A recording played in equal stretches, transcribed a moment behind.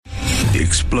the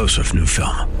explosive new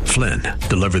film, Flynn,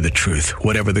 deliver the truth,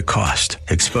 whatever the cost.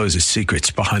 Exposes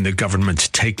secrets behind the government's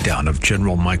takedown of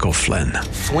General Michael Flynn.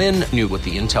 Flynn knew what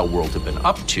the intel world had been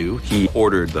up to. He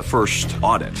ordered the first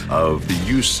audit of the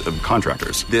use of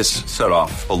contractors. This set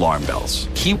off alarm bells.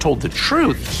 He told the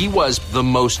truth. He was the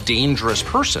most dangerous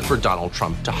person for Donald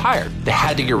Trump to hire. They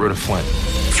had to get rid of Flynn.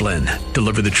 Flynn,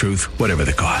 deliver the truth, whatever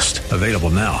the cost. Available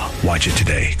now. Watch it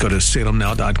today. Go to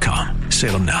salemnow.com.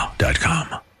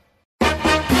 salemnow.com.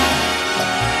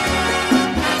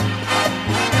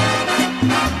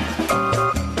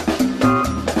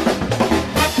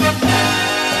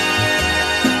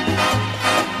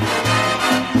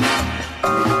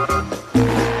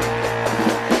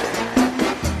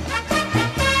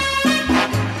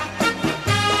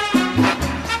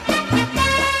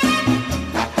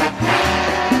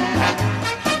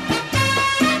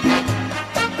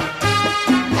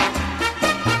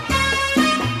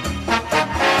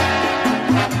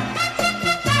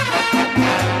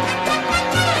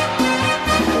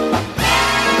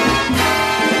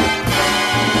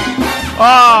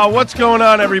 What's going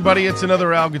on, everybody? It's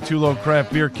another Al Gattulo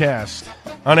Craft Beer Cast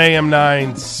on AM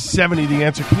 970. The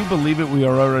Answer. Can you believe it? We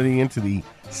are already into the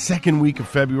second week of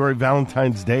February.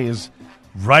 Valentine's Day is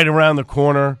right around the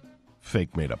corner.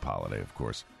 Fake made-up holiday, of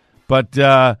course. But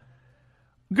we're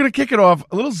going to kick it off.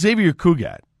 A little Xavier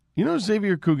Cugat. You know who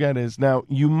Xavier Cugat is? Now,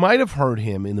 you might have heard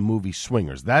him in the movie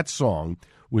Swingers. That song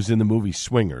was in the movie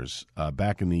Swingers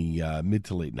back in the mid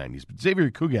to late 90s. But Xavier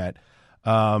Cugat,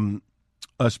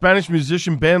 a Spanish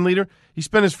musician, band leader. He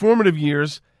spent his formative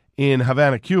years in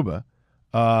Havana, Cuba,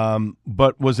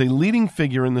 but was a leading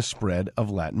figure in the spread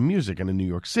of Latin music. And in New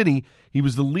York City, he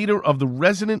was the leader of the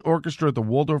resident orchestra at the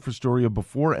Waldorf Astoria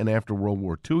before and after World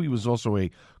War II. He was also a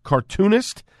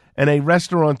cartoonist and a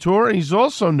restaurateur. And he's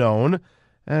also known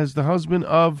as the husband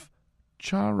of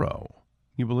Charo.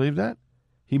 You believe that?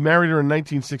 He married her in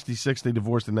 1966. They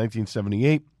divorced in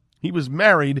 1978. He was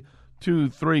married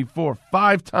 2, 3, 4,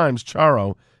 5 times,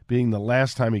 Charo being the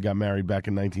last time he got married back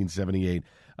in 1978.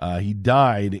 He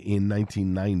died in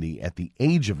 1990 at the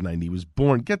age of 90. He was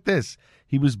born, get this,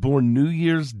 he was born New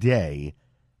Year's Day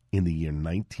in the year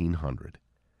 1900.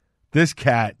 This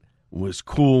cat was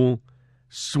cool,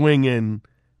 swinging,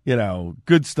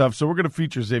 good stuff. So we're going to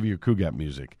feature Xavier Cugat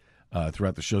music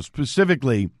throughout the show,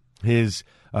 specifically his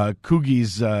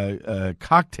Coogie's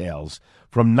Cocktails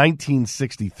from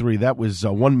 1963. That was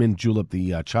One Mint Julep,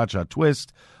 the Cha-Cha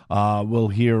Twist. We'll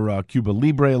hear Cuba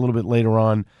Libre a little bit later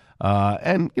on.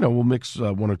 And, we'll mix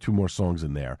one or two more songs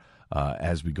in there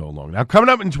as we go along. Now, coming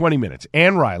up in 20 minutes,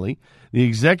 Ann Reilly, the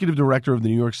executive director of the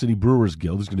New York City Brewers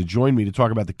Guild, is going to join me to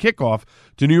talk about the kickoff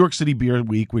to New York City Beer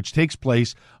Week, which takes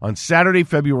place on Saturday,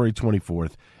 February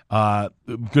 24th.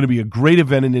 Going to be a great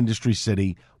event in Industry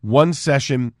City. One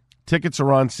session. Tickets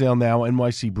are on sale now,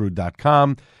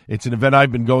 nycbrewed.com. It's an event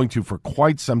I've been going to for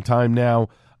quite some time now.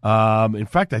 In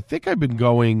fact, I think I've been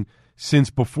going since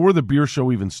before the beer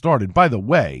show even started. By the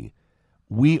way,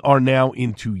 we are now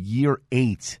into year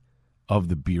 8 of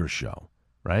the beer show,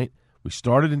 right? We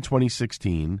started in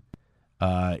 2016.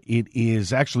 It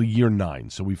is actually year 9,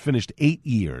 so we finished 8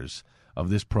 years of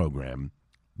this program.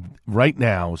 Right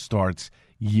now starts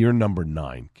year number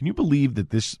 9. Can you believe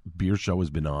that this beer show has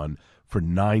been on for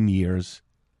 9 years?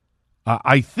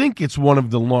 I think it's one of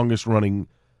the longest-running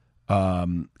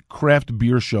craft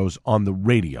beer shows on the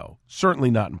radio.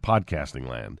 Certainly not in podcasting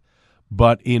land.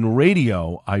 But in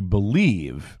radio, I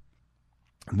believe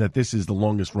that this is the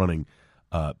longest-running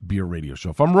beer radio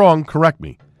show. If I'm wrong, correct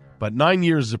me. But 9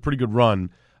 years is a pretty good run.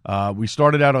 We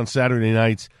started out on Saturday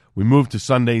nights. We moved to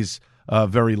Sundays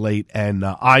very late, and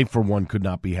I, for one, could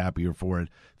not be happier for it.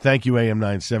 Thank you, AM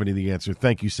 970, The Answer.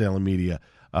 Thank you, Salem Media,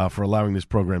 for allowing this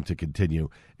program to continue.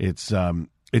 It's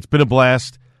been a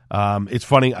blast. It's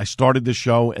funny. I started the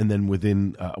show, and then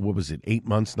within 8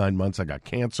 months, 9 months, I got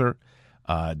cancer.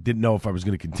 Didn't know if I was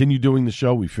going to continue doing the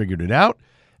show. We figured it out,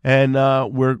 and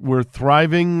we're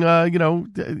thriving.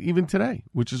 Even today,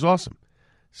 which is awesome.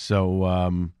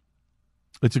 So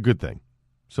it's a good thing.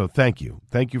 So thank you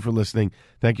for listening.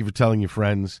 Thank you for telling your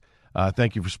friends.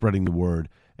 Thank you for spreading the word.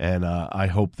 And I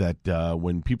hope that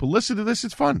when people listen to this,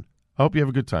 it's fun. I hope you have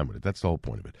a good time with it. That's the whole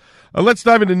point of it. Let's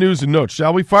dive into news and notes,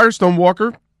 shall we? Firestone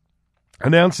Walker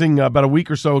announcing about a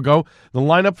week or so ago the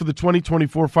lineup for the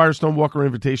 2024 Firestone Walker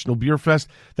Invitational Beer Fest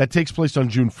that takes place on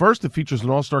June 1st. It features an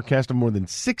all-star cast of more than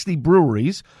 60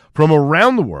 breweries from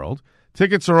around the world.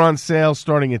 Tickets are on sale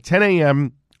starting at 10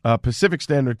 a.m. Pacific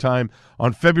Standard Time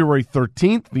on February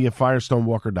 13th via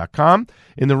FirestoneWalker.com.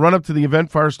 In the run-up to the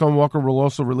event, Firestone Walker will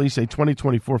also release a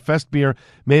 2024 Fest beer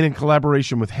made in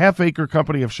collaboration with Half Acre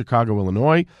Company of Chicago,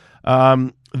 Illinois.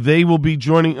 They will be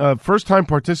joining first-time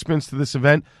participants to this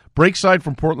event. Breakside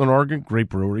from Portland, Oregon, great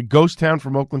brewery. Ghost Town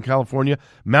from Oakland, California.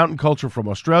 Mountain Culture from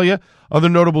Australia. Other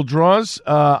notable draws,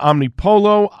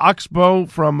 Omnipolo, Oxbow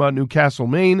from Newcastle,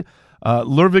 Maine.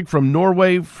 Lervig from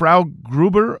Norway, Frau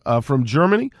Gruber from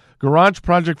Germany, Garage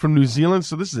Project from New Zealand.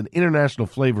 So this is an international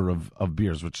flavor of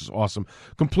beers, which is awesome.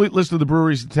 Complete list of the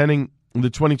breweries attending the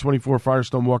 2024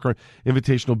 Firestone Walker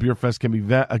Invitational Beer Fest can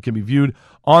be viewed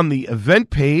on the event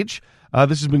page.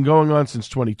 This has been going on since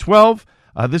 2012.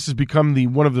 This has become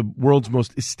one of the world's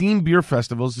most esteemed beer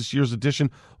festivals. This year's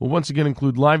edition will once again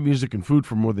include live music and food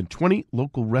from more than 20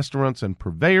 local restaurants and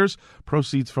purveyors.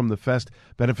 Proceeds from the fest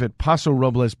benefit Paso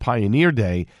Robles Pioneer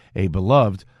Day, a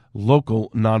beloved local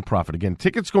nonprofit. Again,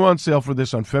 tickets go on sale for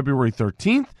this on February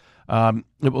 13th.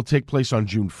 It will take place on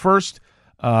June 1st.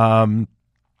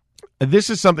 This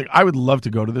is something I would love to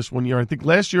go to this one year. I think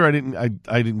last year I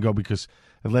didn't go because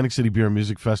Atlantic City Beer and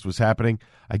Music Fest was happening.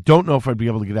 I don't know if I'd be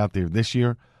able to get out there this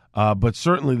year, but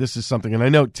certainly this is something, and I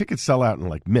know tickets sell out in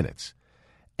like minutes,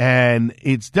 and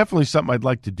it's definitely something I'd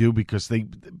like to do because they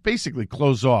basically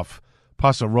close off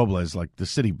Paso Robles, like the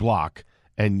city block,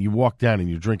 and you walk down and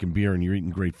you're drinking beer and you're eating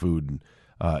great food, and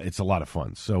it's a lot of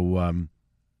fun. So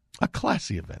a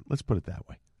classy event, let's put it that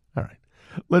way. All right.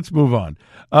 Let's move on.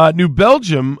 New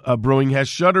Belgium Brewing has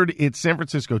shuttered its San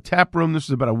Francisco tap room. This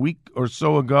was about a week or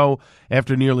so ago.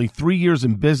 After nearly 3 years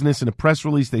in business, in a press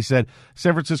release, they said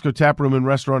San Francisco tap room and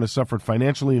restaurant has suffered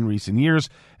financially in recent years,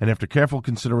 and after careful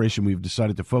consideration, we've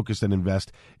decided to focus and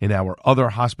invest in our other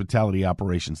hospitality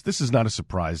operations. This is not a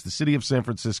surprise. The city of San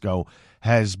Francisco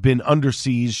has been under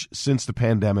siege since the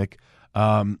pandemic.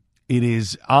 It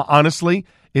is, honestly,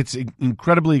 it's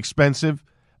incredibly expensive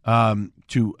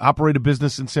to operate a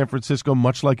business in San Francisco,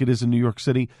 much like it is in New York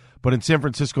City. But in San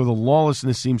Francisco, the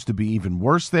lawlessness seems to be even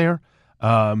worse there.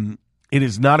 It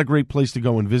is not a great place to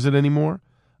go and visit anymore.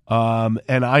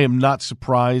 And I am not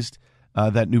surprised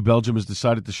that New Belgium has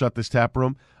decided to shut this tap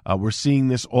room. We're seeing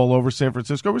this all over San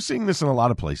Francisco. We're seeing this in a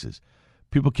lot of places.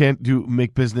 People can't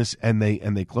make business and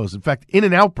they close. In fact,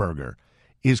 In-N-Out Burger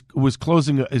is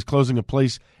closing a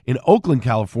place in Oakland,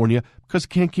 California, because it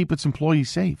can't keep its employees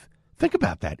safe. Think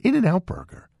about that. In-N-Out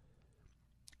Burger.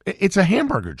 It's a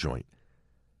hamburger joint.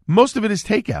 Most of it is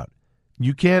takeout.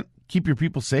 You can't keep your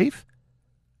people safe?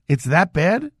 It's that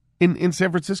bad in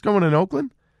San Francisco and in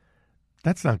Oakland?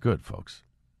 That's not good, folks.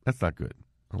 That's not good.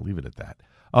 I'll leave it at that.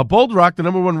 Bold Rock, the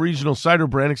 #1 regional cider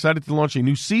brand, excited to launch a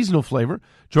new seasonal flavor,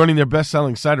 joining their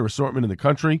best-selling cider assortment in the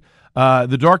country.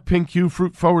 The dark pink hue,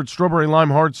 fruit-forward strawberry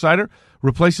lime hard cider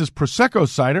replaces Prosecco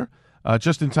cider,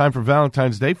 just in time for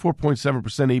Valentine's Day.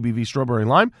 4.7% ABV strawberry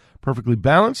lime, perfectly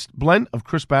balanced blend of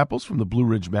crisp apples from the Blue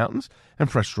Ridge Mountains and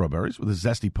fresh strawberries with a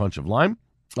zesty punch of lime.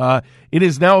 It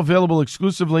is now available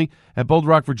exclusively at Bold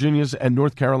Rock, Virginia's and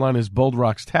North Carolina's Bold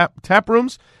Rock's tap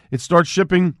rooms. It starts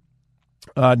shipping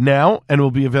now and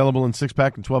will be available in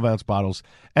 6-pack and 12-ounce bottles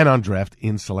and on draft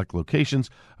in select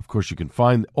locations. Of course, you can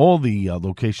find all the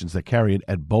locations that carry it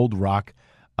at Bold Rock.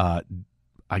 I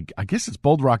guess it's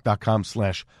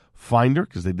boldrock.com/finder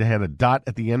because they had a dot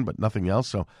at the end but nothing else,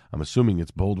 so I'm assuming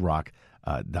it's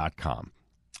boldrock.com.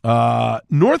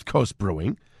 North Coast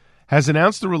Brewing has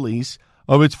announced the release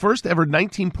of its first ever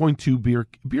 19.2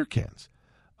 beer cans.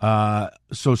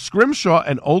 So Scrimshaw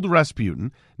and Old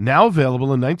Rasputin, now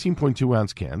available in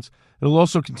 19.2-ounce cans. It'll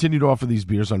also continue to offer these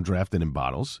beers on draft and in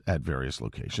bottles at various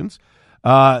locations.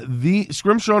 The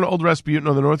Scrimshaw and Old Rasputin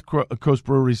are the North Coast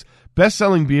Brewery's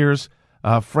best-selling beers.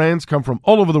 Fans come from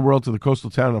all over the world to the coastal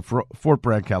town of Fort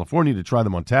Bragg, California, to try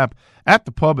them on tap at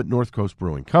the pub at North Coast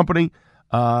Brewing Company.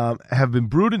 Have been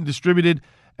brewed and distributed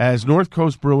as North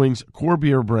Coast Brewing's core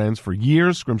beer brands for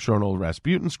years. Scrimshaw and Old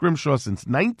Rasputin. Scrimshaw since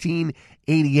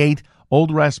 1988.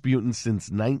 Old Rasputin since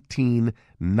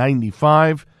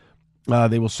 1995.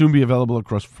 They will soon be available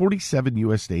across 47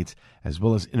 U.S. states as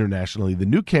well as internationally. The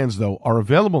new cans, though, are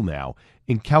available now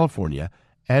in California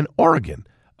and Oregon.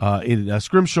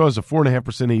 Scrimshaw is a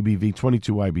 4.5% ABV,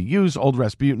 22 IBUs. Old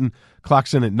Rasputin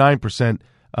clocks in at 9%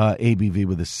 ABV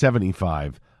with a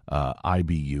 75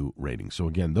 IBU rating. So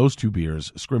again, those two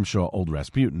beers, Scrimshaw, Old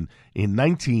Rasputin, in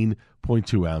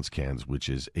 19.2-ounce cans, which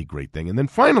is a great thing. And then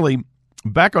finally,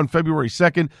 back on February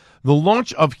 2nd, the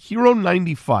launch of Hero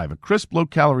 95, a crisp,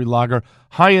 low-calorie lager,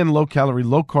 high-end, low-calorie,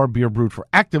 low-carb beer brewed for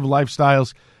active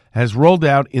lifestyles, has rolled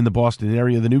out in the Boston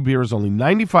area. The new beer is only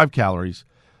 95 calories,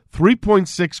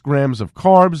 3.6 grams of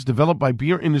carbs, developed by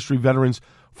beer industry veterans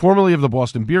formerly of the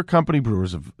Boston Beer Company,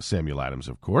 brewers of Samuel Adams,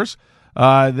 of course.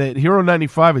 That Hero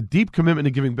 95, a deep commitment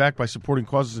to giving back by supporting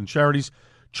causes and charities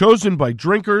chosen by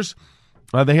drinkers.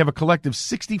 They have a collective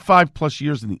 65-plus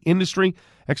years in the industry.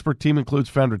 Expert team includes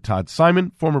founder Todd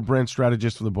Simon, former brand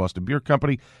strategist for the Boston Beer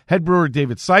Company, head brewer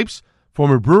David Sipes,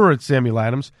 former brewer at Samuel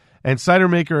Adams, and cider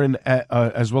maker,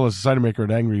 as well as cider maker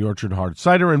at Angry Orchard Hard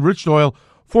Cider. And Rich Doyle,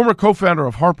 former co-founder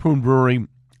of Harpoon Brewery,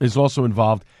 is also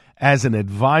involved as an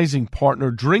advising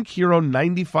partner.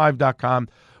 DrinkHero95.com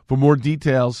for more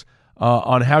details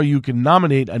on how you can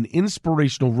nominate an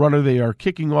inspirational runner. They are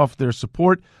kicking off their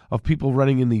support of people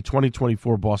running in the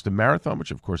 2024 Boston Marathon, which,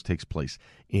 of course, takes place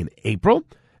in April,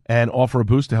 and offer a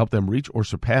boost to help them reach or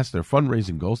surpass their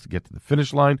fundraising goals to get to the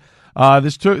finish line.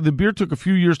 The beer took a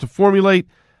few years to formulate.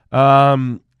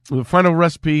 The final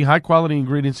recipe, high-quality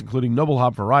ingredients, including noble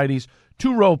hop varieties,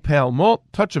 2-row pale malt,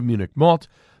 touch of Munich malt.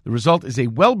 The result is a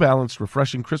well-balanced,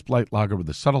 refreshing, crisp light lager with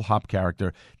a subtle hop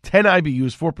character. 10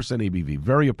 IBUs, 4% ABV.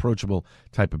 Very approachable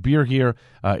type of beer here.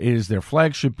 It is their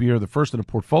flagship beer, the first in a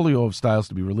portfolio of styles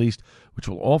to be released, which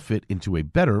will all fit into a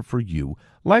better-for-you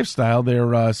lifestyle.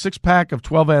 Their six-pack of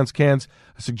 12-ounce cans,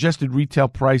 a suggested retail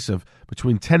price of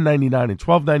between $10.99 and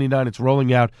 $12.99. It's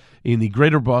rolling out in the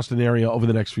greater Boston area over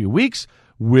the next few weeks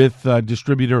with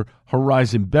distributor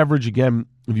Horizon Beverage. Again,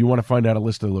 if you want to find out a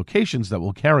list of locations that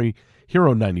will carry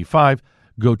Hero 95,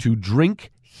 go to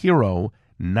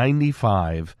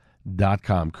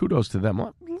drinkhero95.com. Kudos to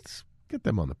them. Let's get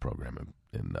them on the program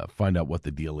and find out what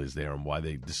the deal is there and why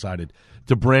they decided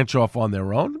to branch off on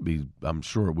their own. I'm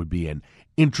sure it would be an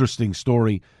interesting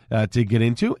story to get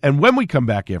into. And when we come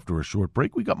back after a short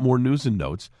break, we got more news and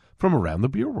notes from around the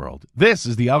beer world. This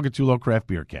is the Al Gattullo Craft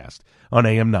Beer Cast on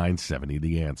AM 970,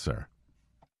 The Answer.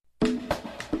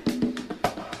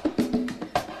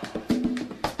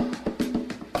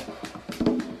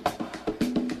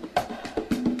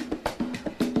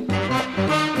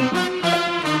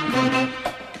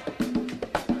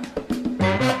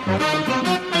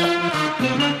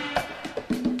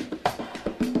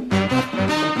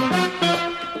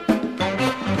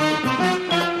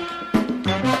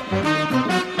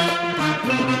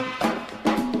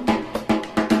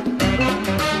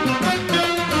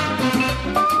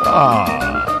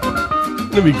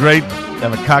 It'd be great to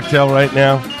have a cocktail right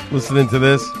now listening to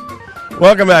this.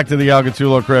 Welcome back to the Al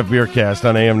Gattullo Craft Beer Cast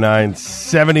on AM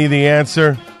 970, The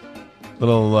Answer.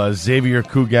 Little Xavier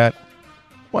Cugat.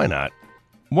 Why not?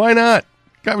 Why not?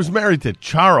 Guy was married to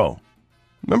Charo.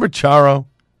 Remember Charo?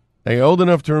 Are you old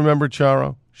enough to remember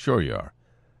Charo? Sure you are.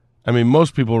 I mean,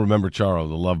 most people remember Charo,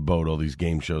 the Love Boat, all these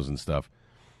game shows and stuff.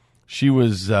 She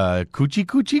was Coochie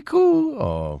Coochie Coo.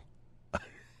 Oh,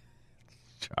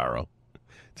 Charo.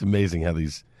 It's amazing how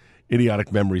these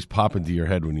idiotic memories pop into your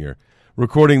head when you're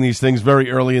recording these things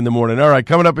very early in the morning. All right,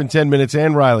 coming up in 10 minutes,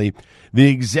 Ann Reilly, the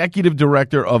executive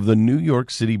director of the New York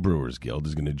City Brewers Guild,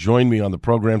 is going to join me on the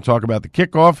program, talk about the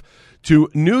kickoff to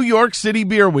New York City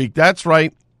Beer Week. That's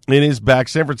right, it is back.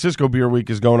 San Francisco Beer Week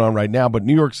is going on right now, but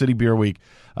New York City Beer Week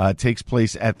takes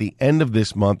place at the end of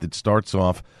this month. It starts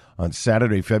off on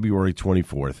Saturday, February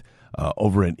 24th,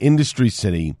 over at Industry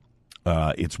City.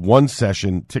 It's one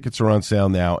session. Tickets are on sale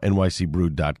now,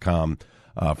 nycbrewed.com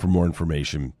for more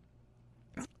information.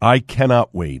 I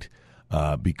cannot wait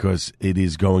because it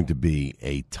is going to be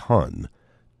a ton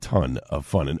of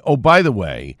fun. And, oh, by the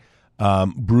way,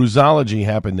 Brewsology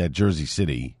happened at Jersey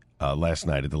City last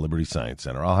night at the Liberty Science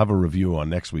Center. I'll have a review on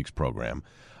next week's program.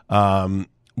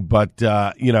 But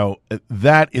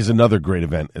that is another great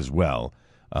event as well.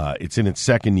 It's in its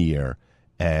second year.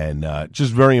 And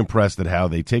just very impressed at how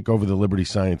they take over the Liberty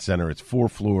Science Center. It's 4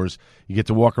 floors. You get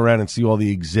to walk around and see all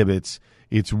the exhibits.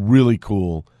 It's really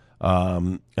cool.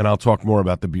 And I'll talk more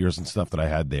about the beers and stuff that I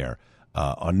had there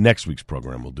on next week's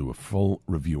program. We'll do a full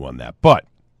review on that. But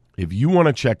if you want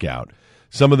to check out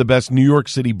some of the best New York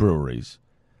City breweries,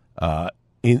 all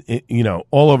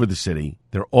over the city,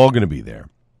 they're all going to be there,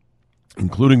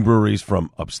 including breweries from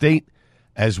upstate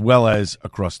as well as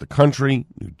across the country,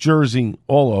 New Jersey,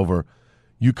 all over.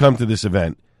 You come to this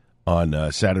event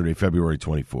on Saturday, February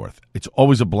 24th. It's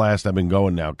always a blast. I've been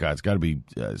going now, guys. It's got to be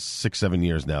 6-7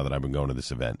 years now that I've been going to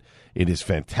this event. It is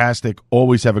fantastic.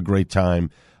 Always have a great time.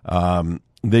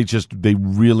 They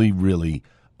really, really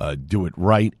do it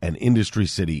right. And Industry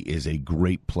City is a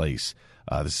great place.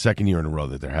 The second year in a row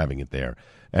that they're having it there.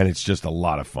 And it's just a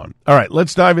lot of fun. All right,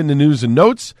 let's dive into news and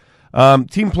notes.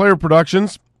 Team Player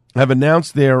Productions have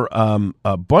announced their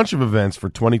a bunch of events for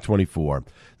 2024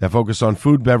 that focus on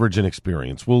food, beverage, and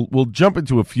experience. We'll jump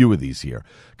into a few of these here.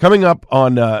 Coming up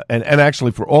on, and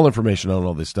actually for all information on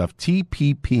all this stuff,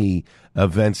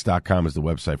 tppevents.com is the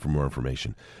website for more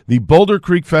information. The Boulder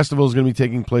Creek Festival is going to be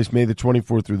taking place May the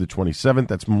 24th through the 27th.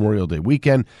 That's Memorial Day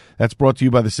weekend. That's brought to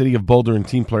you by the City of Boulder and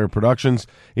Team Player Productions.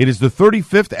 It is the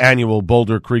 35th annual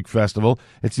Boulder Creek Festival.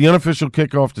 It's the unofficial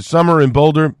kickoff to summer in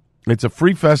Boulder. It's a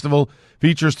free festival,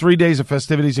 features 3 days of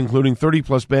festivities, including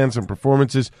 30-plus bands and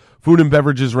performances, food and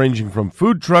beverages ranging from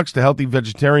food trucks to healthy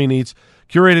vegetarian eats,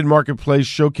 curated marketplace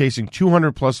showcasing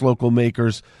 200-plus local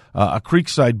makers, a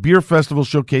Creekside Beer Festival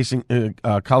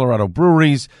showcasing Colorado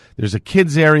breweries. There's a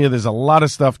kids area. There's a lot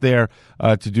of stuff there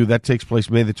to do. That takes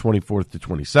place May the 24th to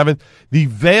 27th. The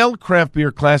Vail Craft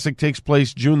Beer Classic takes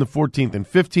place June the 14th and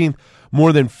 15th.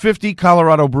 More than 50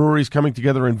 Colorado breweries coming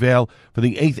together in Vail for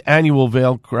the 8th annual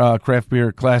Vail Craft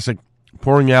Beer Classic,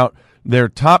 pouring out their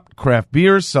top craft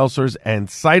beers, seltzers, and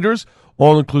ciders.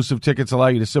 All-inclusive tickets allow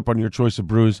you to sip on your choice of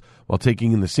brews while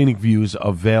taking in the scenic views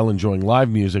of Vail, enjoying live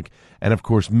music, and, of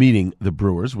course, meeting the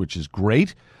brewers, which is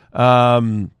great.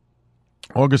 August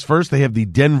 1st, they have the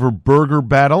Denver Burger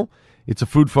Battle. It's a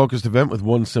food-focused event with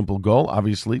one simple goal,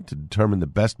 obviously, to determine the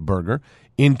best burger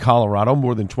in Colorado.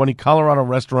 More than 20 Colorado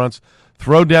restaurants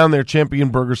throw down their champion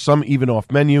burgers, some even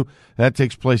off-menu. That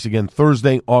takes place again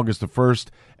Thursday, August the 1st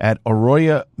at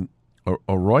Arroyo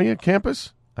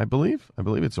campus, I believe. I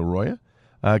believe it's Arroyo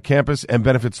campus, and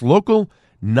benefits local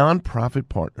nonprofit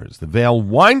partners. The Vail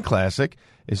Wine Classic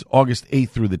is August 8th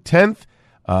through the 10th.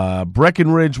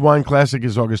 Breckenridge Wine Classic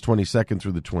is August 22nd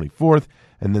through the 24th.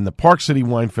 And then the Park City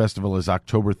Wine Festival is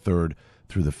October 3rd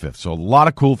through the 5th. So a lot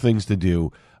of cool things to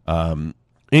do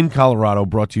in Colorado,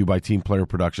 brought to you by Team Player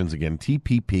Productions. Again,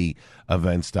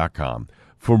 tppevents.com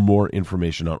for more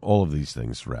information on all of these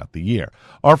things throughout the year.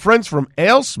 Our friends from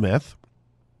AleSmith,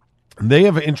 they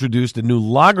have introduced a new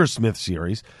Lagersmith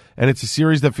series, and it's a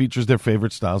series that features their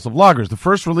favorite styles of lagers. The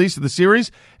first release of the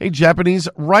series, a Japanese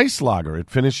rice lager. It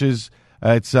finishes,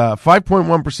 it's 5.1%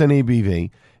 ABV.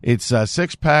 It's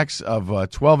 6 packs of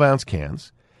 12-ounce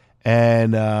cans,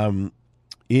 and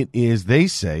it is, they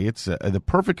say, it's the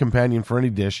perfect companion for any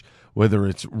dish, whether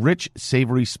it's rich,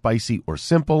 savory, spicy, or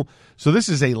simple. So this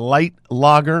is a light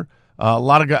lager. A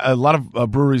lot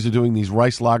of breweries are doing these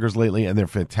rice lagers lately, and they're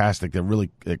fantastic.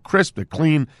 They're crisp, they're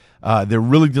clean, they're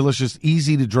really delicious,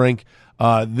 easy to drink.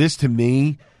 This, to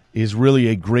me, is really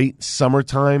a great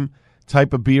summertime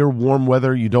type of beer, warm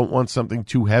weather. You don't want something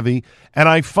too heavy. And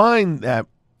I find that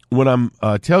when I'm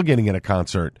tailgating at a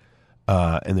concert,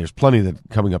 and there's plenty that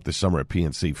coming up this summer at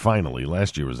PNC, finally.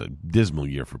 Last year was a dismal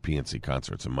year for PNC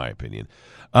concerts, in my opinion.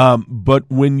 But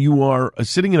when you are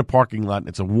sitting in a parking lot and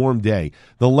it's a warm day,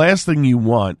 the last thing you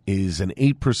want is an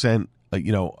 8%,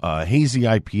 hazy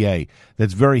IPA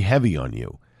that's very heavy on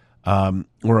you,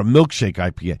 or a milkshake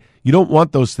IPA. You don't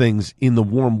want those things in the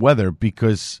warm weather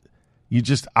because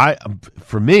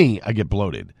for me, I get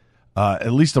bloated.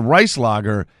 At least the rice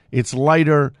lager, it's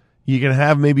lighter. You can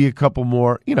have maybe a couple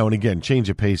more, and again, change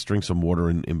of pace, drink some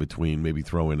water in between, maybe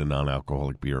throw in a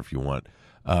non-alcoholic beer if you want.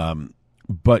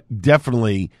 But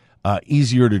definitely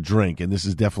easier to drink, and this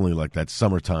is definitely like that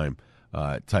summertime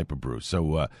type of brew.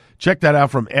 So check that out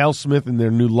from AleSmith and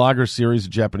their new lager series,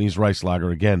 Japanese rice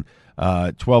lager. Again,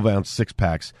 12-ounce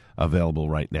 6-packs available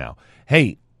right now.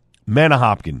 Hey,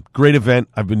 Manahopkin, great event.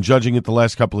 I've been judging it the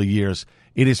last couple of years.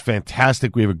 It is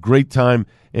fantastic. We have a great time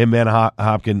in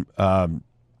Manahopkin,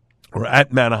 or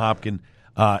at Manahopkin.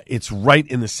 It's right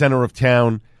in the center of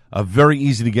town, very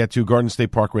easy to get to. Garden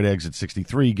State Parkway to exit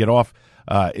 63. You get off.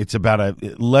 It's about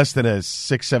less than a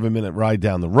 6-7 minute ride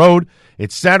down the road.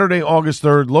 It's Saturday, August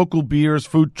 3rd. Local beers,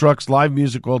 food trucks, live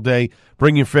music all day.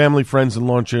 Bring your family, friends, and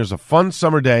lawn chairs. A fun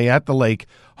summer day at the lake.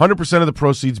 100% of the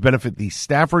proceeds benefit the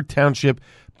Stafford Township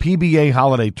PBA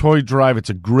Holiday Toy Drive. It's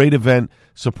a great event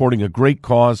supporting a great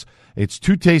cause. It's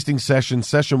 2 tasting sessions.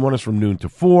 Session 1 is from noon to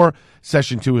 4.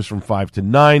 Session 2 is from 5 to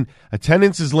 9.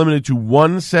 Attendance is limited to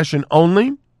 1 session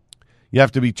only. You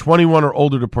have to be 21 or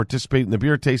older to participate in the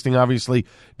beer tasting, obviously.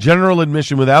 General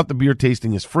admission without the beer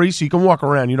tasting is free, so you can walk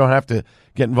around. You don't have to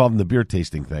get involved in the beer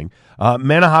tasting thing.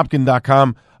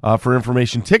 Manahopkin.com for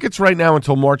information. Tickets right now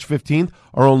until March 15th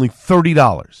are only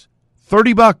 $30.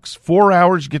 $30, 4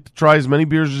 hours. You get to try as many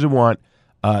beers as you want.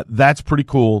 That's pretty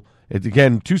cool. It's,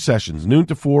 again, 2 sessions, noon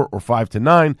to 4 or 5 to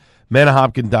 9.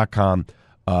 Manahopkin.com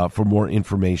for more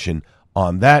information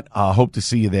on that. Hope to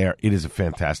see you there. It is a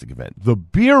fantastic event. The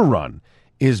beer run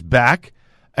is back,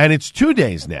 and it's 2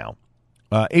 days now.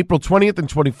 April 20th and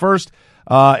 21st,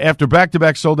 after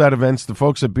back-to-back sold-out events, the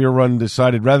folks at Beer Run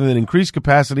decided rather than increase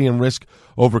capacity and risk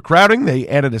overcrowding, they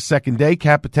added a second day,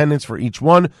 cap attendance for each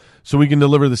one, so we can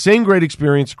deliver the same great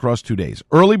experience across 2 days.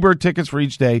 Early bird tickets for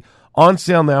each day, on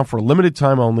sale now for a limited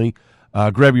time only.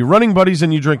 Grab your running buddies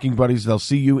and your drinking buddies. They'll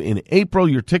see you in April.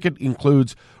 Your ticket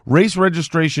includes race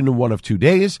registration in one of 2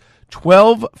 days,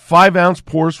 12 5-ounce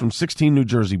pours from 16 New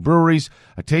Jersey breweries,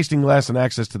 a tasting glass, and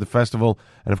access to the festival.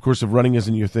 And, of course, if running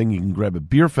isn't your thing, you can grab a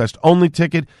Beer Fest-only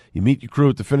ticket. You meet your crew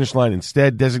at the finish line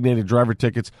instead. Designated driver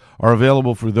tickets are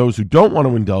available for those who don't want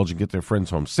to indulge and get their friends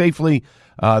home safely.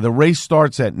 The race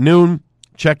starts at noon.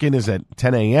 Check-in is at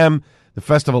 10 a.m. The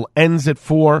festival ends at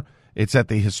 4. It's at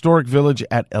the Historic Village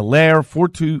at Allaire,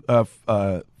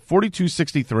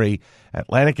 4263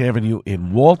 Atlantic Avenue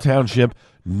in Wall Township.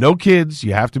 No kids.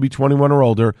 You have to be 21 or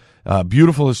older.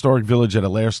 Beautiful Historic Village at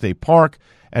Allaire State Park.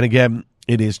 And again,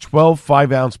 it is 12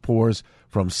 5-ounce pours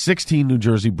from 16 New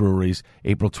Jersey breweries,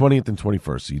 April 20th and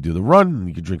 21st. So you do the run, and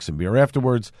you can drink some beer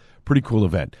afterwards. Pretty cool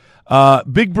event.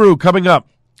 Big Brew coming up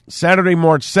Saturday,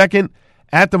 March 2nd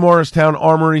at the Morristown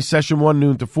Armory. Session 1,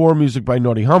 noon to 4. Music by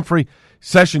Naughty Humphrey.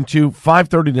 Session 2,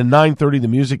 5:30 to 9:30. The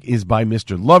music is by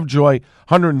Mr. Lovejoy.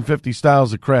 150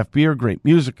 styles of craft beer, great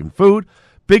music and food.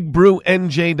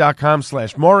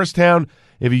 BigBrewNJ.com/Morristown.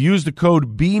 If you use the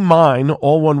code BMINE,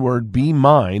 all one word,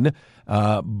 BMINE,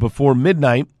 before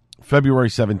midnight, February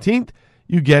 17th,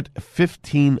 you get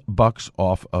 $15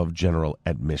 off of general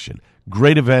admission.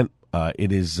 Great event.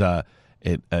 It's a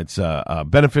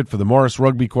benefit for the Morris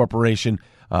Rugby Corporation.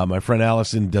 My friend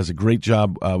Allison does a great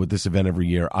job with this event every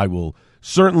year. I will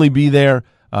certainly be there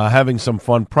having some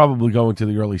fun, probably going to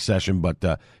the early session, but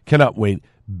cannot wait.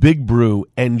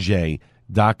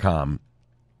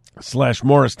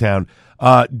 BigBrewNJ.com/Morristown.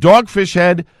 Dogfish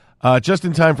Head, just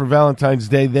in time for Valentine's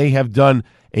Day, they have done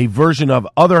a version of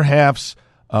Other Half's,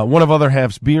 one of Other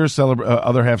Half's beers,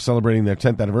 Other Half celebrating their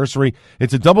 10th anniversary.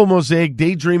 It's a double mosaic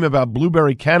daydream about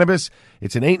blueberry cannabis.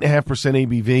 It's an 8.5%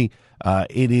 ABV.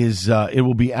 It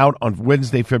will be out on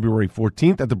Wednesday, February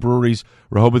 14th at the brewery's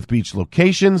Rehoboth Beach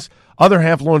locations. Other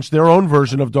Half launched their own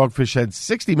version of Dogfish Head's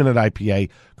 60-minute IPA,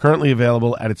 currently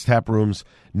available at its tap rooms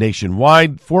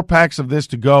nationwide. 4 packs of this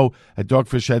to go at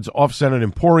Dogfish Head's off-centered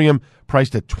emporium,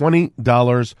 priced at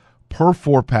 $20 per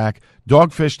 4-pack.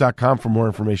 Dogfish.com for more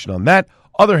information on that.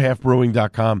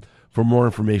 OtherHalfBrewing.com for more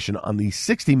information on the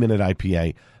 60-minute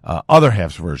IPA, Other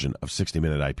Half's version of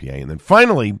 60-minute IPA. And then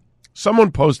finally,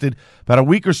 someone posted about a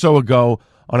week or so ago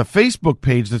on a Facebook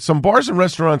page that some bars and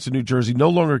restaurants in New Jersey no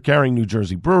longer carrying New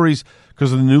Jersey breweries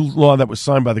because of the new law that was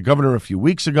signed by the governor a few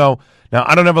weeks ago. Now,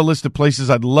 I don't have a list of places.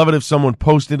 I'd love it if someone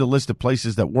posted a list of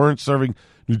places that weren't serving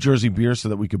New Jersey beer so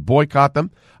that we could boycott them.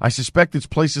 I suspect it's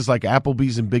places like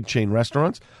Applebee's and big chain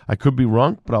restaurants. I could be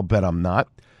wrong, but I'll bet I'm not.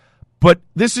 But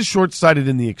this is short-sighted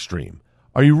in the extreme.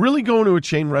 Are you really going to a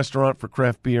chain restaurant for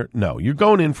craft beer? No, you're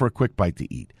going in for a quick bite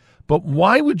to eat. But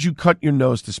why would you cut your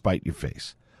nose to spite your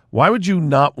face? Why would you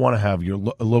not want to have your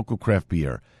local craft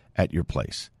beer at your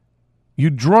place?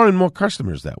 You'd draw in more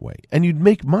customers that way, and you'd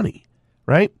make money,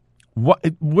 right?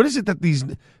 What is it that these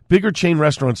bigger chain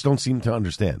restaurants don't seem to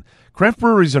understand? Craft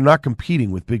breweries are not competing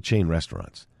with big chain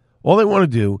restaurants. All they want to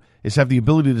do is have the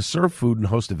ability to serve food and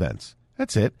host events.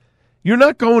 That's it. You're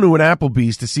not going to an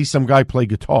Applebee's to see some guy play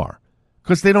guitar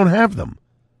because they don't have them.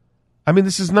 I mean,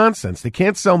 this is nonsense. They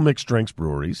can't sell mixed drinks,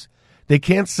 breweries. They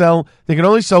can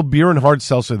only sell beer and hard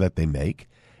seltzer that they make.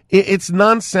 It's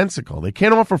nonsensical. They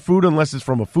can't offer food unless it's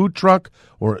from a food truck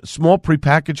or small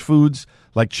prepackaged foods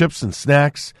like chips and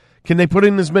snacks. Can they put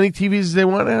in as many TVs as they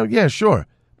want? Yeah, sure.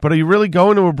 But are you really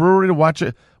going to a brewery to watch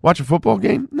a football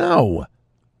game? No.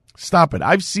 Stop it.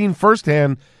 I've seen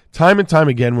firsthand, time and time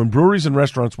again, when breweries and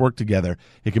restaurants work together,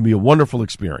 it can be a wonderful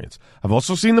experience. I've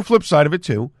also seen the flip side of it,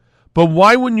 too. But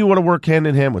why wouldn't you want to work hand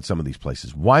in hand with some of these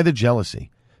places? Why the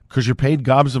jealousy? Because you're paid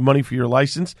gobs of money for your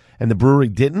license and the brewery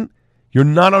didn't? You're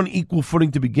not on equal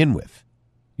footing to begin with.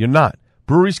 You're not.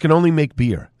 Breweries can only make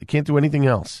beer. They can't do anything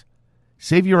else.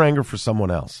 Save your anger for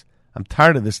someone else. I'm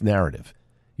tired of this narrative.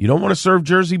 You don't want to serve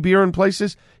Jersey beer in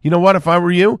places? You know what? If I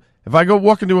were you, if I go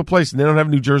walk into a place and they don't have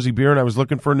New Jersey beer and I was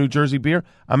looking for a New Jersey beer,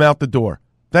 I'm out the door.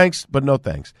 Thanks, but no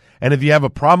thanks. And if you have a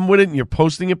problem with it and you're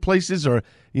posting at places or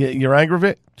you're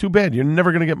aggravated, too bad. You're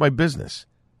never going to get my business.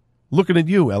 Looking at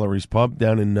you, Ellery's Pub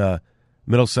down in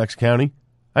Middlesex County.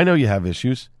 I know you have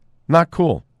issues. Not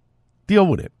cool. Deal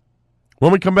with it.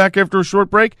 When we come back after a short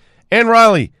break, Ann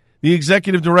Reilly, the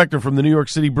executive director from the New York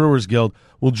City Brewers Guild,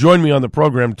 will join me on the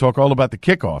program to talk all about the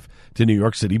kickoff to New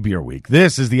York City Beer Week.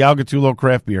 This is the Al Gattullo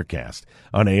Craft Beer Cast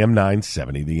on AM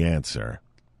 970, The Answer.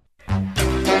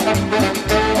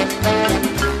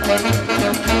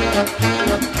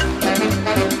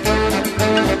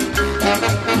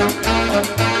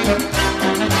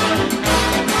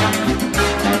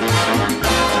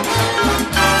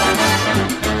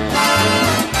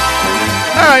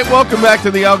 Welcome back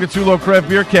to the Al Gattullo Craft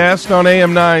Beer Cast on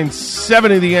AM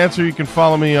 970. The Answer. You can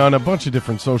follow me on a bunch of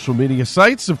different social media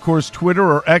sites. Of course, Twitter,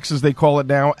 or X as they call it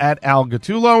now, at Al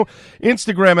Gattullo.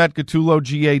 Instagram at Gattullo,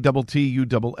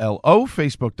 Gattullo.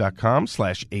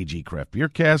 Facebook.com/AG Craft Beer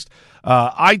Cast.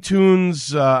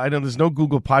 iTunes. I know there's no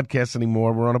Google Podcasts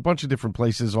anymore. We're on a bunch of different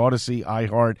places, Odyssey,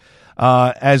 iHeart,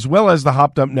 as well as the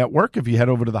Hopped Up Network. If you head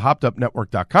over to the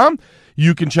hoppedupnetwork.com,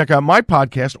 you can check out my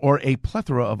podcast or a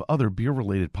plethora of other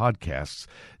beer-related podcasts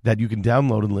that you can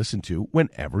download and listen to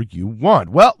whenever you want.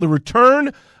 Well, the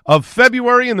return of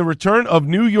February and the return of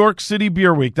New York City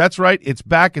Beer Week. That's right. It's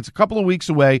back. It's a couple of weeks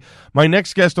away. My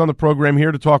next guest on the program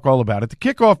here to talk all about it. The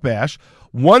Kickoff Bash,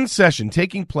 one session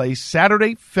taking place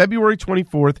Saturday, February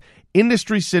 24th,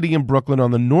 Industry City in Brooklyn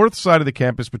on the north side of the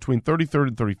campus between 33rd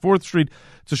and 34th Street.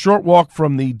 It's a short walk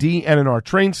from the DNR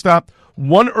train stop.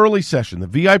 One early session. The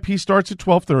VIP starts at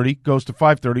 12:30, goes to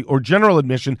 5:30, or general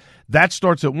admission, that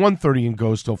starts at 1:30 and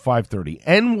goes till 5:30.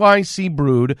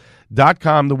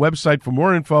 NYCBrewed.com, the website for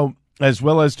more info, as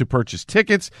well as to purchase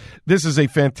tickets. This is a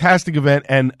fantastic event,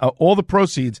 and all the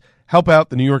proceeds help out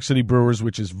the New York City Brewers,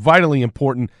 which is vitally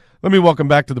important. Let me welcome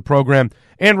back to the program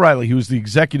Ann Reilly, who is the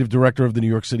Executive Director of the New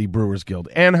York City Brewers Guild.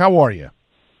 Ann, how are you?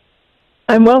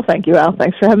 I'm well, thank you, Al.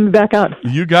 Thanks for having me back on.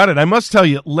 You got it. I must tell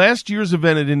you, last year's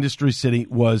event at Industry City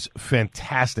was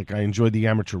fantastic. I enjoyed the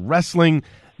amateur wrestling,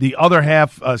 the other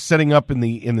half setting up in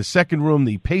the second room,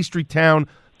 the pastry town.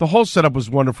 The whole setup was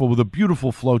wonderful with a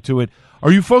beautiful flow to it.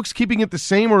 Are you folks keeping it the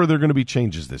same, or are there going to be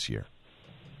changes this year?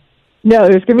 No,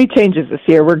 there's going to be changes this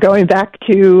year. We're going back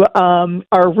to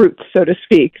our roots, so to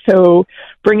speak. So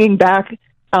bringing back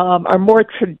our more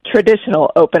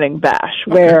traditional opening bash,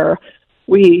 where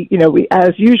we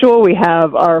as usual, we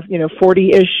have our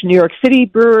 40-ish New York City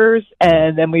brewers,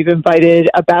 and then we've invited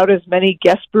about as many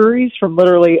guest breweries from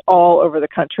literally all over the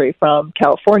country, from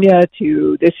California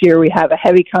to this year we have a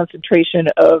heavy concentration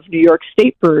of New York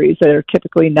State breweries that are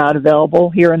typically not available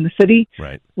here in the city.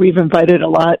 Right. We've invited a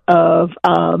lot of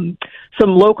some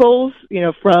locals,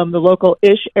 from the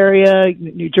local-ish area,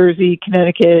 New Jersey,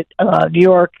 Connecticut, New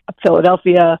York,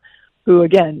 Philadelphia, who,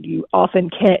 again, you often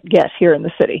can't get here in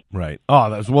the city. Right. Oh,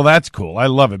 that's cool. I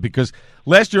love it, because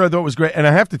last year I thought it was great. And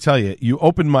I have to tell you, you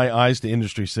opened my eyes to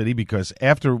Industry City, because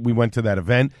after we went to that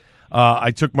event, I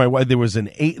took my wife. There was an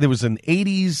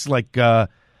 80s,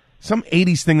 some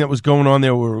 80s thing that was going on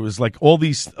there, where it was like all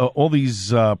these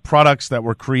products that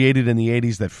were created in the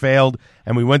 80s that failed,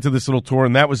 and we went to this little tour,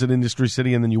 and that was at Industry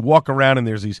City, and then you walk around, and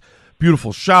there's these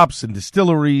beautiful shops and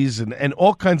distilleries and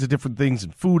all kinds of different things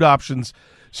and food options.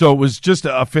 So it was just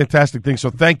a fantastic thing. So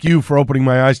thank you for opening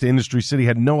my eyes to Industry City.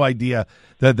 Had no idea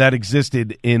that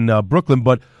existed in Brooklyn.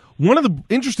 But one of the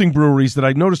interesting breweries that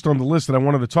I noticed on the list that I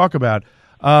wanted to talk about,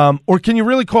 or can you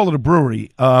really call it a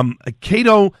brewery,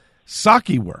 Cato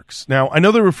Sake Works. Now, I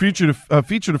know they were featured a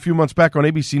few months back on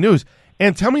ABC News.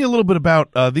 And tell me a little bit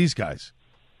about these guys.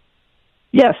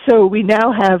 Yes, so we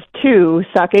now have two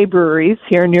sake breweries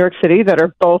here in New York City that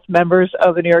are both members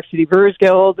of the New York City Brewers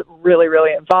Guild, really,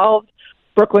 really involved.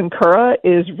 Brooklyn Kura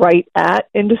is right at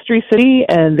Industry City,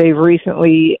 and they've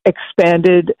recently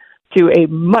expanded to a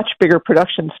much bigger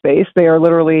production space. They are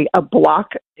literally a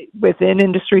block within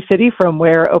Industry City from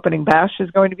where Opening Bash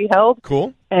is going to be held.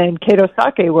 Cool. And Cato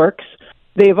Sake Works,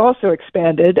 they've also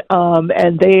expanded,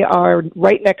 and they are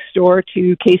right next door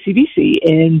to KCBC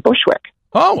in Bushwick.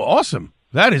 Oh, awesome.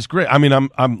 That is great. I mean,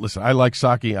 listen, I like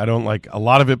sake. I don't like a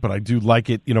lot of it, but I do like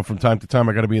it. From time to time,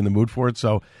 I got to be in the mood for it.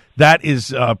 So that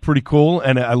is pretty cool,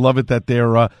 and I love it that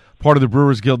they're part of the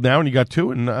Brewers Guild now, and you got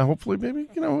two, and hopefully maybe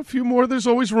a few more. There's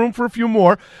always room for a few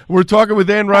more. We're talking with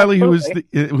Ann Reilly, who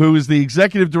is the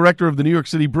Executive Director of the New York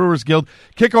City Brewers Guild.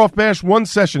 Kickoff Bash, one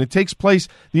session. It takes place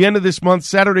the end of this month,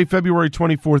 Saturday, February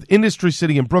 24th, Industry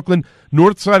City in Brooklyn,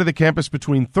 north side of the campus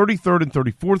between 33rd and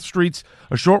 34th Streets,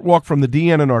 a short walk from the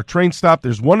DNR train stop.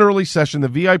 There's one early session. The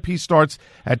VIP starts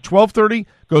at 12:30,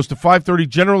 goes to 5:30.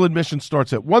 General admission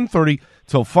starts at 1:30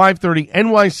 till 5:30.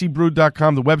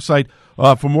 NYCBrewed.com, the website,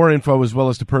 for more info as well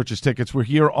as to purchase tickets. We're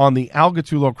here on the Al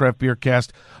Gattullo Craft Beer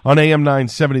Cast on AM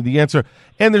 970, The Answer.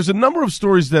 And there's a number of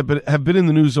stories that have been in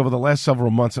the news over the last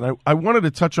several months, and I wanted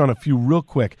to touch on a few real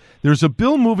quick. There's a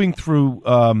bill moving through,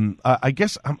 I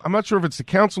guess, I'm not sure if it's the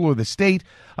council or the state,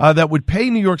 that would pay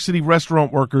New York City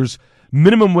restaurant workers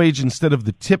minimum wage instead of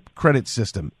the tip credit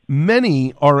system.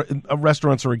 Many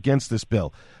restaurants are against this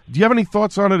bill. Do you have any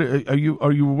thoughts on it? Are you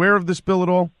aware of this bill at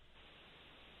all?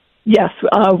 Yes,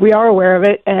 we are aware of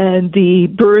it, and the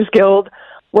Brewers Guild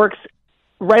works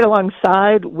right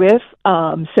alongside with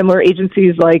similar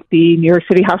agencies like the New York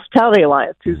City Hospitality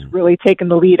Alliance, who's really taken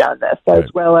the lead on this, as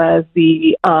well as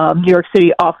the New York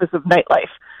City Office of Nightlife.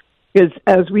 Because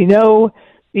as we know,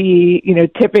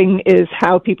 tipping is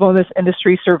how people in this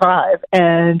industry survive,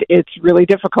 and it's really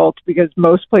difficult because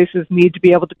most places need to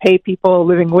be able to pay people a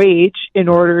living wage in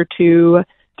order to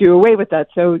do away with that.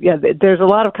 So, yeah, there's a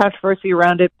lot of controversy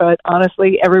around it, but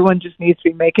honestly, everyone just needs to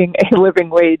be making a living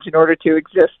wage in order to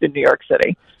exist in New York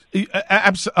City.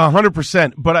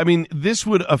 100%. But I mean, this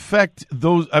would affect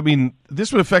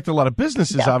this would affect a lot of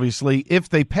businesses, obviously, if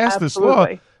they pass this law.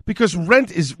 Because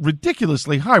rent is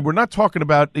ridiculously high. We're not talking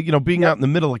about, being out in the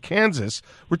middle of Kansas.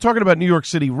 We're talking about New York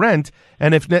City rent.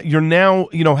 And if you're now,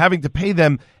 having to pay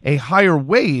them a higher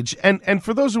wage, and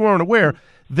for those who aren't aware,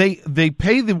 they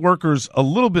pay the workers a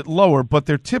little bit lower, but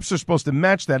their tips are supposed to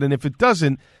match that. And if it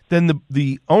doesn't, then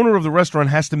the owner of the restaurant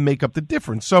has to make up the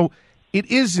difference. So it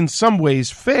is in some ways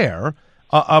fair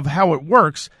of how it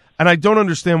works. And I don't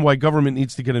understand why government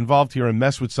needs to get involved here and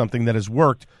mess with something that has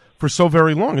worked for so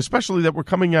very long, especially that we're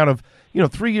coming out of,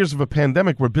 3 years of a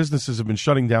pandemic where businesses have been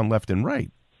shutting down left and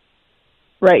right.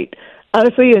 Right.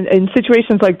 Honestly, in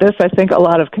situations like this, I think a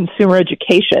lot of consumer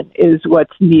education is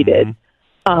what's needed.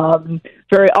 Mm-hmm.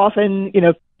 Very often,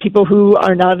 people who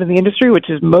are not in the industry, which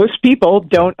is most people,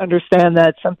 don't understand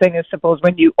that something as simple as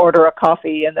when you order a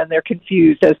coffee and then they're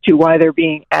confused as to why they're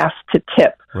being asked to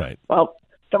tip. Right. Well,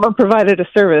 someone provided a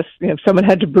service. Someone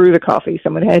had to brew the coffee.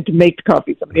 Someone had to make the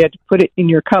coffee. Somebody had to put it in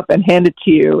your cup and hand it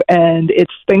to you. And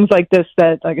it's things like this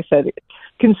that, like I said,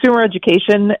 consumer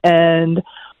education, and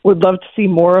would love to see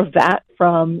more of that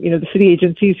from, the city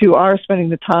agencies who are spending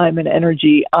the time and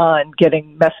energy on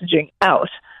getting messaging out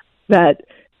that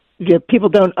people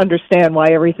don't understand why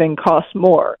everything costs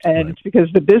more. And It's because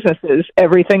the businesses,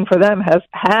 everything for them has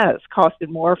costed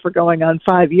more for going on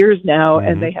 5 years now,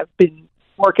 and they have been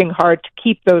working hard to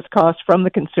keep those costs from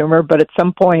the consumer, but at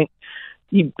some point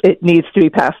it needs to be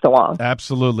passed along.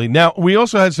 Absolutely. Now, we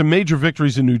also had some major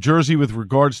victories in New Jersey with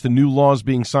regards to new laws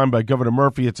being signed by Governor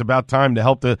Murphy. It's about time to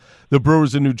help the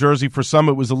brewers in New Jersey. For some,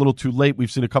 it was a little too late. We've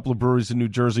seen a couple of breweries in New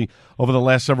Jersey over the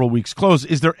last several weeks close.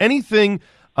 Is there anything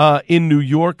in New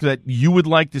York that you would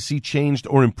like to see changed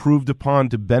or improved upon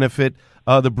to benefit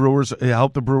the brewers,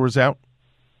 help the brewers out?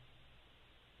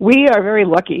 We are very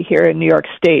lucky here in New York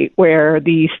State, where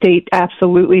the state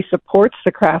absolutely supports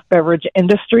the craft beverage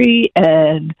industry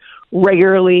and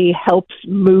regularly helps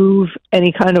move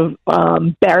any kind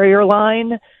of barrier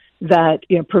line that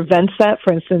prevents that.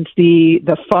 For instance,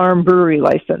 the farm brewery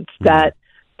license that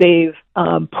they've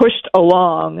pushed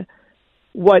along.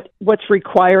 What's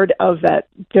required of that,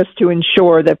 just to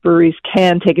ensure that breweries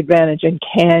can take advantage and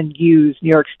can use New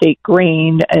York State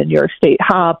grain and New York State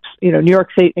hops, New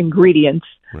York State ingredients.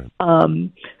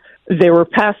 Right. There were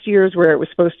past years where it was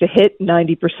supposed to hit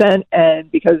 90%,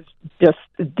 and because just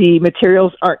the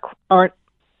materials aren't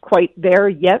quite there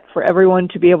yet for everyone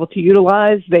to be able to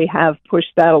utilize, they have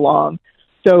pushed that along.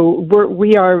 So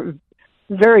we are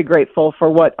very grateful for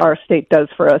what our state does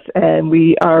for us, and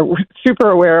we are super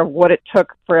aware of what it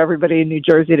took for everybody in New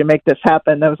Jersey to make this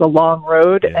happen. That was a long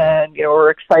road, and we're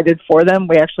excited for them.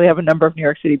 We actually have a number of New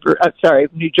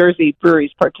Jersey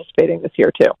breweries participating this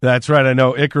year too. That's right. I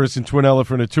know Icarus and Twin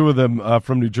Elephant are two of them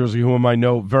from New Jersey, whom I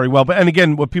know very well. But and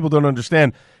again, what people don't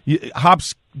understand,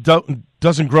 hops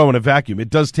doesn't grow in a vacuum. It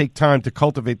does take time to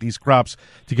cultivate these crops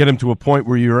to get them to a point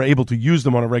where you're able to use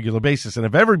them on a regular basis. And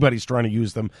if everybody's trying to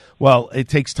use them, well, it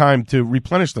takes time to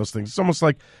replenish those things. It's almost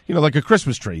like, like a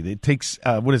Christmas tree. It takes,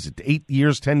 8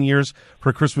 years, 10 years for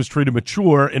a Christmas tree to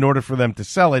mature in order for them to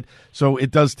sell it. So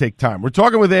it does take time. We're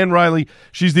talking with Ann Reilly.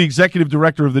 She's the executive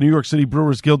director of the New York City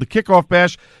Brewers Guild. The kickoff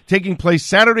bash taking place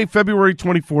Saturday, February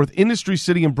 24th, Industry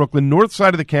City in Brooklyn, north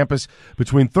side of the campus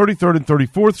between 33rd and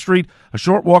 34th Street, a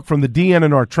short walk from the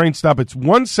DNR train stop. It's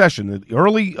one session. The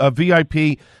early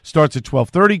VIP starts at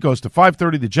 12:30, goes to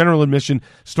 5:30. The general admission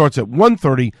starts at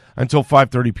 1:30 until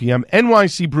 5:30 p.m.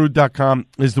 NYCBrewed.com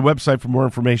is the website for more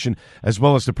information, as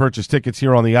well as to purchase tickets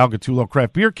here on the Al Gattullo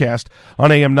Craft Beer Cast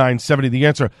on AM 970. The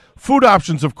Answer. Food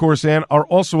options, of course, Ann, are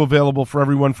also available for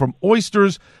everyone from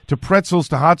oysters to pretzels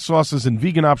to hot sauces and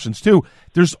vegan options, too.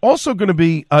 There's also going to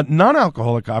be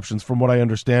non-alcoholic options, from what I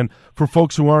understand, for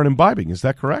folks who aren't imbibing. Is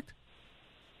that correct?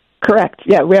 Correct.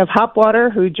 Yeah, we have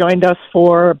Hopwater, who joined us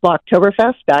for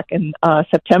Blocktoberfest back in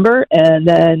September, and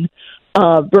then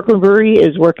Brooklyn Brewery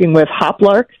is working with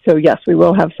Hoplark. So yes, we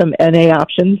will have some NA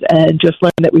options, and just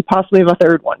learned that we possibly have a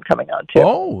third one coming on too.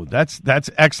 Oh, that's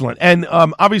excellent. And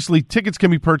obviously, tickets can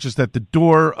be purchased at the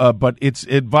door, but it's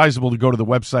advisable to go to the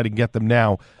website and get them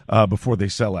now before they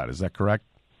sell out. Is that correct?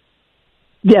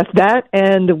 Yes, that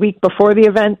and the week before the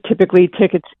event, typically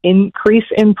tickets increase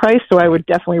in price, so I would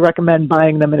definitely recommend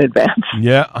buying them in advance.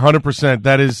 Yeah, 100%.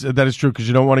 That is true because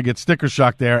you don't want to get sticker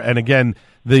shock there. And again,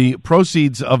 the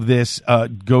proceeds of this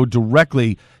go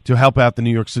directly to help out the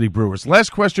New York City Brewers.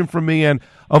 Last question from me, and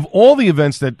of all the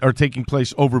events that are taking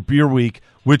place over Beer Week,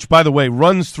 which, by the way,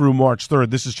 runs through March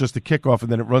 3rd, this is just the kickoff,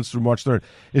 and then it runs through March 3rd.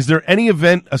 Is there any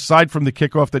event aside from the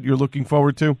kickoff that you're looking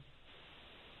forward to?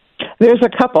 There's a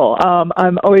couple.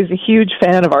 I'm always a huge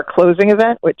fan of our closing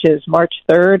event, which is March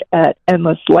 3rd at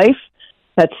Endless Life.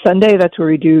 That's Sunday. That's where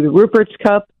we do the Rupert's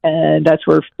Cup, and that's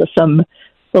where some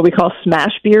what we call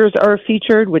smash beers are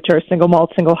featured, which are single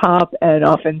malt, single hop, and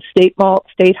often state malt,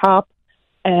 state hop.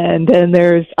 And then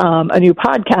there's a new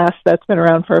podcast that's been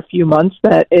around for a few months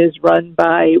that is run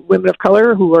by women of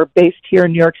color who are based here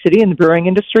in New York City in the brewing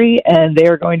industry, and they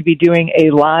are going to be doing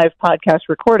a live podcast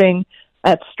recording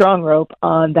at Strong Rope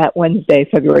on that Wednesday,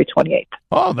 February 28th.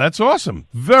 Oh, that's awesome.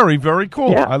 Very, very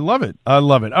cool. Yeah. I love it. I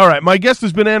love it. All right, my guest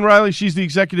has been Ann Reilly. She's the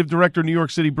executive director of New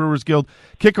York City Brewers Guild.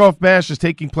 Kickoff Bash is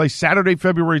taking place Saturday,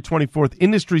 February 24th,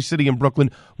 Industry City in Brooklyn.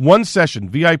 One session.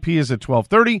 VIP is at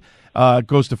 12:30.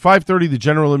 Goes to 5:30. The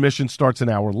general admission starts an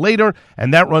hour later,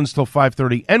 and that runs till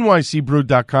 5:30.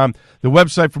 NYCBrewed.com, the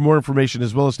website for more information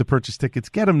as well as to purchase tickets.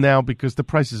 Get them now because the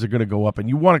prices are going to go up, and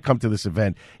you want to come to this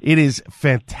event. It is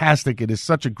fantastic. It is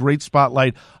such a great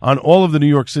spotlight on all of the New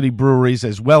York City breweries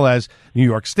as well as New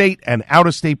York State and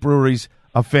out-of-state breweries.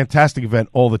 A fantastic event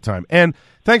all the time. And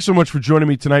thanks so much for joining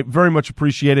me tonight. Very much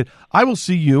appreciated. I will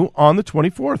see you on the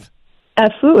 24th.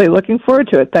 Absolutely. Looking forward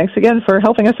to it. Thanks again for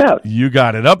helping us out. You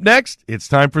got it. Up next, it's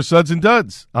time for Suds and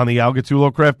Duds on the Al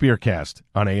Gattullo Craft Beer Cast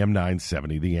on AM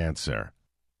 970 The Answer.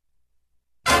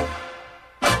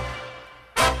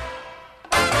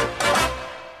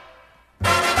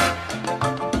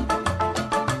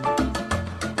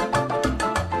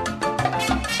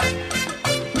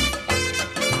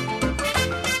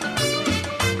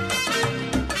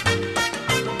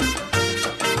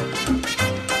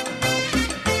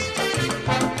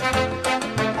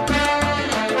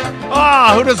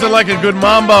 Who doesn't like a good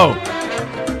mambo?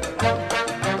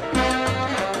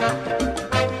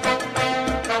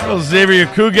 Well, Xavier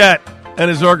Cugat and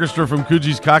his orchestra from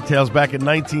Coogie's Cocktails back in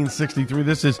 1963.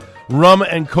 This is Rum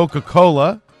and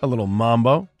Coca-Cola, a little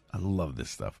mambo. I love this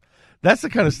stuff. That's the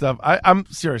kind of stuff. I'm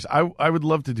serious. I would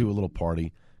love to do a little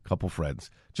party, a couple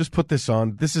friends. Just put this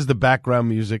on. This is the background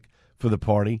music for the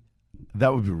party.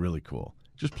 That would be really cool.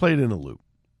 Just play it in a loop.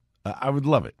 I would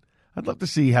love it. I'd love to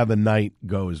see how the night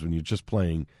goes when you're just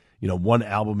playing, one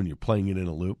album and you're playing it in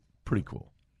a loop. Pretty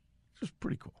cool. Just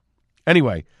pretty cool.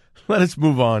 Anyway, let us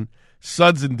move on.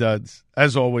 Suds and Duds,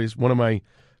 as always, one of my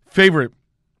favorite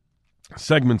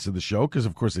segments of the show because,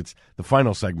 of course, it's the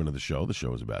final segment of the show. The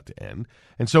show is about to end.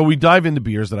 And so we dive into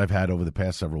beers that I've had over the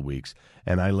past several weeks,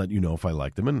 and I let you know if I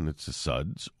like them, and it's a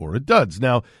Suds or a Duds.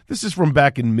 Now, this is from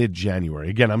back in mid-January.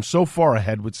 Again, I'm so far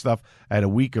ahead with stuff. I had a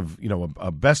week of,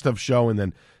 a best-of show and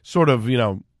then sort of,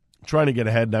 trying to get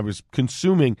ahead, and I was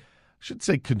consuming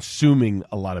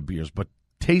a lot of beers, but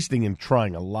tasting and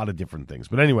trying a lot of different things.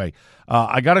 But anyway,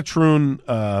 I got a Troon.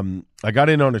 I got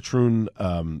in on a Troon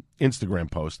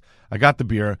Instagram post. I got the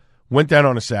beer, went down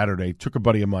on a Saturday, took a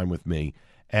buddy of mine with me,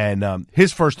 and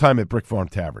his first time at Brick Farm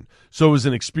Tavern. So it was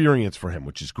an experience for him,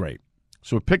 which is great.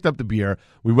 So we picked up the beer.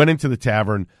 We went into the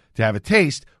tavern to have a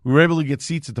taste. We were able to get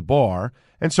seats at the bar,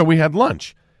 and so we had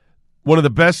lunch. One of the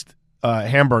best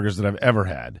hamburgers that I've ever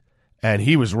had, and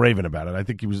he was raving about it. I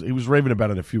think he was raving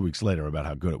about it a few weeks later about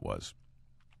how good it was.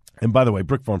 And by the way,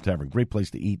 Brick Farm Tavern, great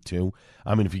place to eat, too.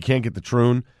 I mean, if you can't get the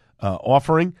Troon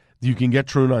offering, you can get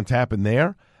Troon on tap in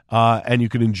there, and you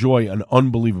can enjoy an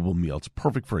unbelievable meal. It's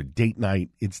perfect for a date night.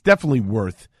 It's definitely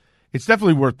worth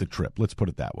the trip, let's put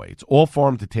it that way. It's all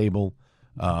farm to table.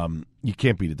 You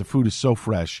can't beat it. The food is so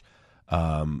fresh.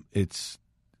 It's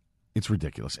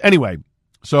ridiculous. Anyway,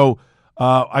 so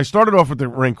I started off with the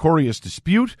Rancorious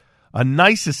Dispute, a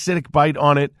nice acidic bite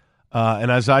on it.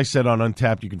 And as I said on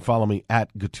Untapped, you can follow me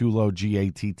at Gattullo,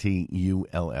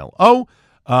 Gattullo.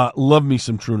 Love me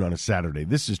some Troon on a Saturday.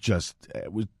 This is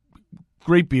it was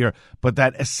great beer, but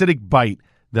that acidic bite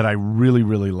that I really,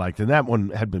 really liked. And that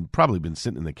one had probably been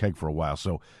sitting in the keg for a while,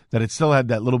 so that it still had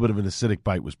that little bit of an acidic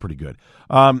bite was pretty good.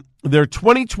 Their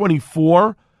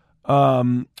 2024,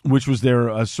 which was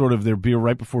their sort of their beer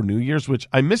right before New Year's, which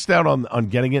I missed out on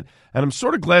getting it, and I'm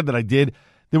sort of glad that I did.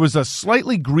 There was a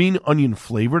slightly green onion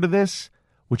flavor to this,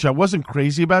 which I wasn't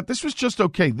crazy about. This was just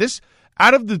okay. This,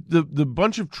 out of the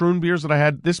bunch of Troon beers that I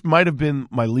had, this might have been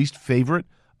my least favorite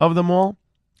of them all.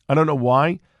 I don't know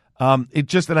why. And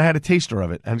I had a taster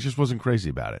of it, and I just wasn't crazy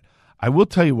about it. I will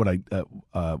tell you what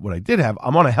I did have.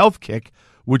 I'm on a health kick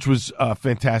which was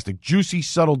fantastic. Juicy,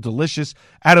 subtle, delicious.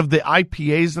 Out of the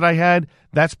IPAs that I had,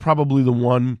 that's probably the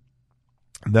one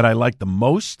that I liked the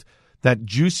most. That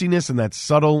juiciness and that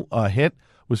subtle hit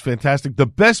was fantastic. The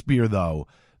best beer, though,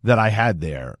 that I had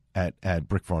there at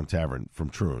Brick Farm Tavern from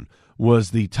Troon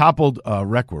was the Toppled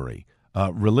Reliquary.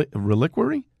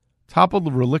 Reliquary?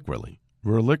 Toppled Reliquary.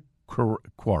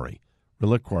 Reliquary.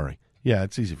 Yeah,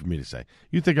 it's easy for me to say.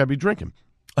 You'd think I'd be drinking.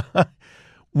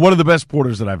 One of the best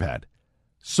porters that I've had.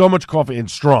 So much coffee and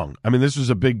strong. I mean, this is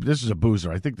a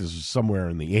boozer. I think this is somewhere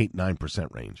in the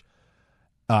 8-9% range.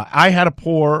 I had a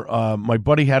pour. My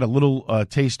buddy had a little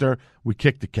taster. We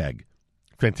kicked the keg.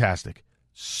 Fantastic.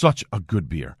 Such a good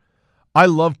beer. I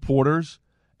love porters,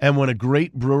 and when a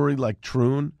great brewery like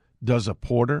Troon does a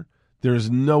porter, there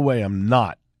is no way I'm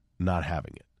not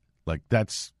having it. Like,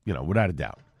 that's, without a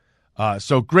doubt.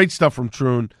 So great stuff from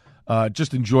Troon.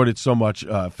 Just enjoyed it so much.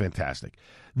 Fantastic.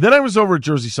 Then I was over at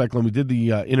Jersey Cyclone. We did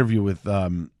the interview with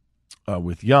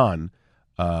Jan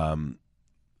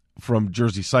from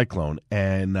Jersey Cyclone,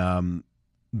 and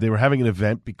they were having an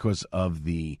event because of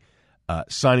the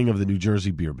signing of the New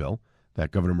Jersey beer bill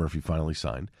that Governor Murphy finally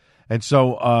signed. And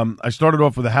so I started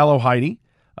off with a Hallow Heidi,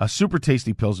 a super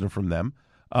tasty Pilsner from them.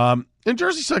 And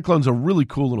Jersey Cyclone's a really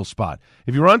cool little spot.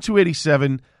 If you're on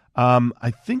 287,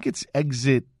 I think it's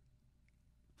exit,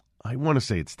 I want to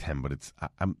say it's 10, but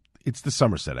it's the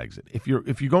Somerset exit. If you're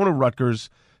going to Rutgers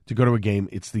to go to a game,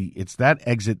 it's that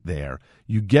exit there.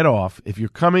 You get off. If you're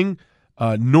coming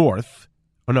south.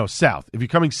 If you're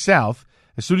coming south,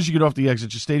 as soon as you get off the exit,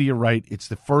 just stay to your right. It's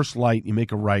the first light. You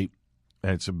make a right,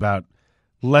 and it's about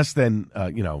less than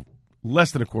a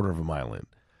quarter of a mile in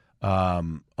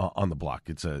on the block.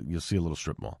 You'll see a little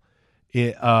strip mall,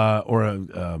 or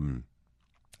a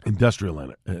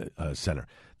industrial center.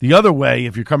 The other way,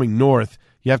 if you're coming north,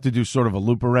 you have to do sort of a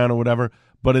loop around or whatever,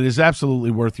 but it is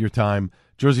absolutely worth your time.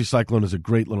 Jersey Cyclone is a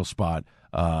great little spot.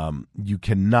 You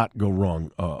cannot go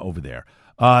wrong over there.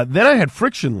 Then I had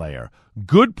Friction Layer.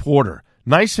 Good porter.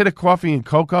 Nice hit of coffee and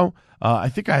cocoa. I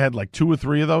think I had like 2 or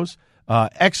 3 of those.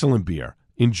 Excellent beer.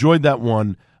 Enjoyed that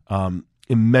one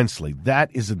immensely. That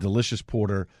is a delicious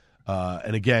porter.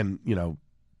 And again,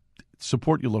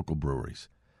 support your local breweries.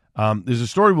 There's a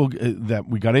story that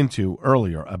we got into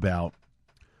earlier about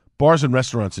bars and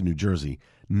restaurants in New Jersey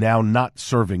now not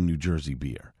serving New Jersey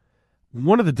beer.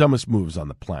 One of the dumbest moves on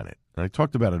the planet, and I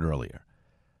talked about it earlier.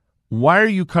 Why are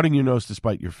you cutting your nose to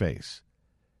spite your face?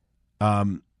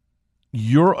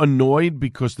 You're annoyed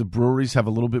because the breweries have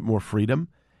a little bit more freedom.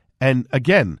 And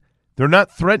again, they're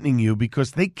not threatening you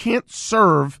because they can't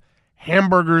serve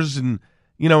hamburgers and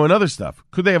other stuff.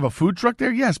 Could they have a food truck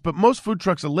there? Yes, but most food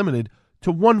trucks are limited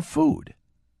to one food.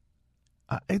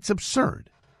 It's absurd.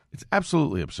 It's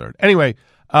absolutely absurd. Anyway,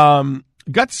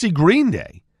 got to see Green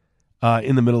Day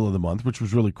in the middle of the month, which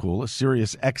was really cool. A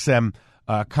Sirius XM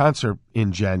concert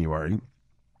in January.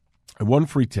 I won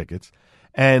free tickets.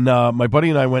 And my buddy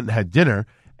and I went and had dinner.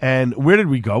 And where did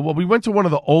we go? Well, we went to one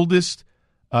of the oldest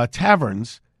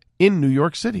taverns in New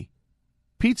York City,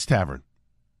 Pete's Tavern,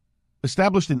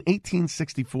 established in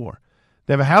 1864.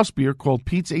 They have a house beer called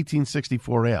Pete's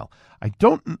 1864 Ale. I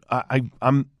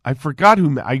forgot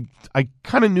who. I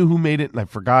kind of knew who made it, and I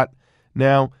forgot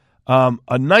now.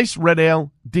 A nice red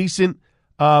ale, decent.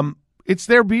 It's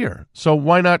their beer, so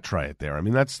why not try it there? I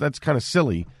mean, that's kind of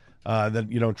silly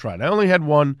that you don't try it. I only had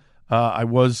one. I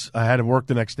had to work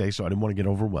the next day, so I didn't want to get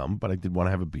overwhelmed, but I did want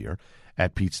to have a beer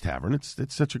at Pete's Tavern. It's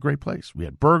such a great place. We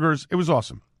had burgers. It was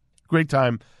awesome. Great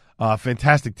time.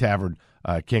 Fantastic tavern.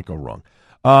 Can't go wrong.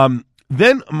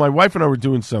 Then my wife and I were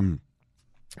doing some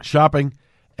shopping,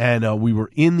 and we were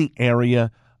in the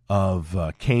area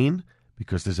of Kane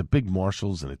because there's a big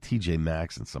Marshalls and a TJ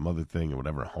Maxx and some other thing or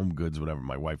whatever, Home Goods, whatever.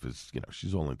 My wife is,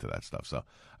 she's all into that stuff. So,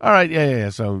 all right, yeah.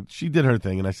 So she did her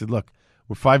thing, and I said, look,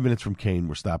 we're 5 minutes from Kane.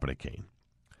 We're stopping at Kane.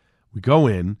 We go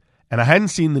in, and I hadn't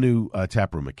seen the new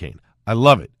tap room at Kane. I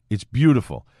love it. It's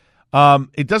beautiful.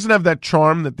 It doesn't have that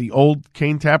charm that the old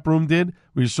Kane tap room did,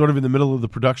 where you're sort of in the middle of the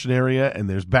production area and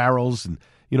there's barrels and,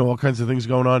 all kinds of things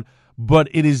going on. But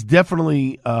it is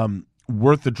definitely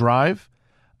worth the drive.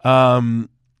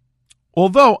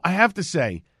 Although, I have to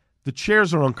say, the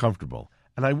chairs are uncomfortable.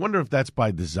 And I wonder if that's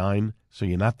by design, so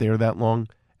you're not there that long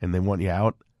and they want you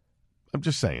out. I'm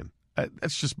just saying.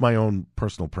 That's just my own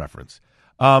personal preference.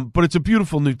 But it's a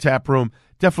beautiful new tap room.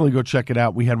 Definitely go check it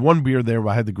out. We had one beer there.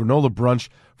 I had the Granola Brunch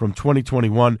from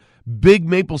 2021. Big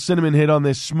maple cinnamon hit on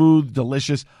this. Smooth,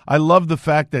 delicious. I love the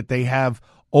fact that they have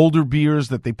older beers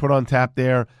that they put on tap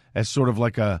there as sort of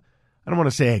like I don't want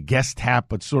to say a guest tap,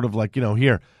 but sort of like,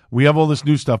 here, we have all this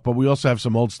new stuff, but we also have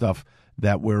some old stuff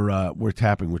that we're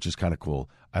tapping, which is kind of cool.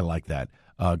 I like that.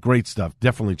 Great stuff.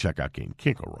 Definitely check out Kane.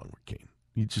 Can't go wrong with Kane.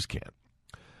 You just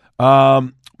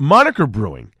can't. Moniker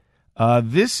Brewing.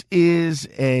 This is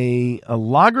a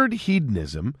lagered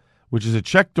hedonism, which is a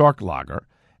Czech dark lager.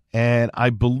 And I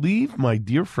believe my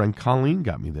dear friend Colleen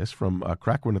got me this from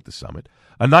Crack One at the Summit.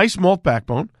 A nice malt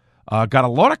backbone. Got a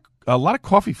lot of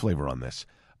coffee flavor on this.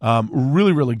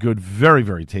 Really, really good. Very,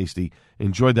 very tasty.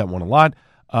 Enjoyed that one a lot.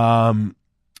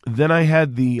 Then I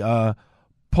had the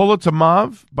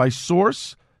Polotomov by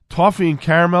Source. Toffee and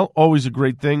caramel, always a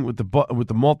great thing with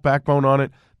the malt backbone on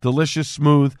it. Delicious,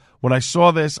 smooth. When I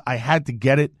saw this, I had to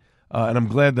get it, and I'm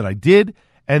glad that I did.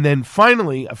 And then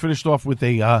finally, I finished off with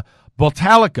a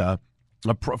Baltalica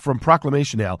from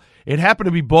Proclamation Ale. It happened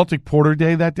to be Baltic Porter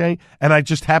Day that day, and I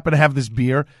just happened to have this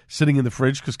beer sitting in the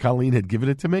fridge because Colleen had given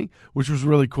it to me, which was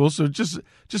really cool. So just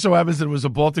so happens that it was a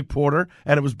Baltic Porter,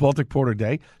 and it was Baltic Porter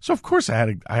Day. So of course I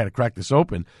had to crack this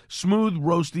open. Smooth,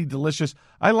 roasty, delicious.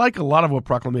 I like a lot of what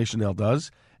Proclamation Ale does,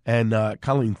 and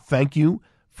Colleen, thank you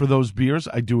for those beers.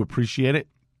 I do appreciate it.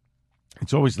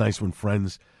 It's always nice when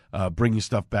friends bring you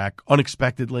stuff back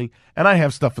unexpectedly, and I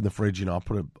have stuff in the fridge. I'll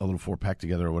put a little 4-pack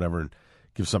together or whatever, and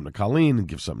give something to Colleen and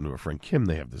give something to her friend Kim.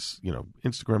 They have this,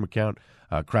 Instagram account,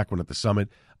 Crack One at the Summit,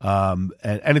 and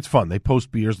it's fun. They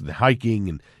post beers and the hiking,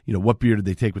 and what beer did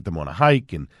they take with them on a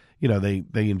hike, and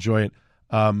they enjoy it.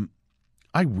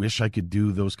 I wish I could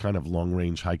do those kind of long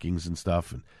range hikings and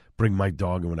stuff, and bring my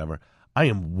dog and whatever. I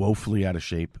am woefully out of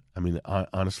shape. I mean,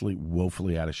 honestly,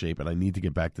 woefully out of shape, and I need to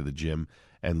get back to the gym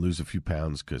and lose a few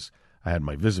pounds because I had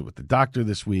my visit with the doctor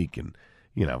this week, and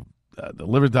the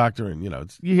liver doctor, and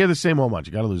you hear the same old bunch.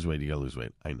 You got to lose weight. You got to lose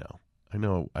weight. I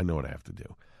know what I have to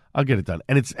do. I'll get it done.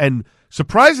 And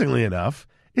surprisingly enough,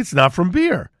 it's not from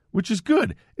beer, which is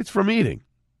good. It's from eating.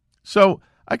 So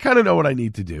I kind of know what I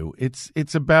need to do.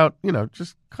 It's about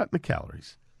just cutting the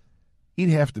calories. Eat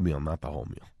half the meal, not the whole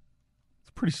meal.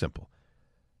 It's pretty simple.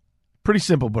 Pretty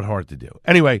simple, but hard to do.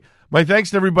 Anyway, my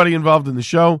thanks to everybody involved in the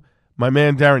show. My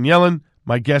man Darren Yellen.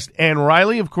 My guest, Ann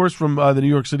Reilly, of course, from the New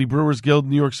York City Brewers Guild,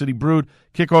 New York City Brewed,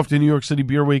 kickoff to New York City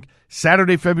Beer Week,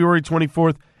 Saturday, February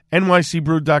 24th,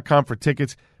 nycbrewed.com for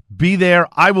tickets. Be there.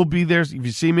 I will be there. If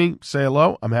you see me, say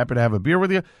hello. I'm happy to have a beer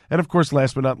with you. And, of course,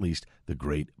 last but not least, the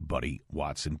great Buddy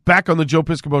Watson. Back on the Joe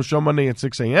Piscopo Show Monday at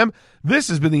 6 a.m. This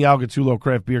has been the Al Gattullo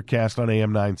Craft Beer Cast on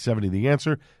AM 970. The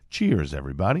Answer. Cheers,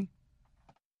 everybody.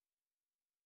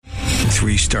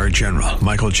 3-star General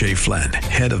Michael J. Flynn,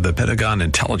 head of the Pentagon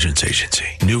Intelligence Agency,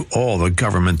 knew all the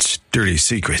government's dirty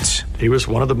secrets. He was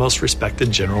one of the most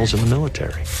respected generals in the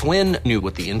military. Flynn knew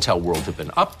what the intel world had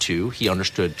been up to. He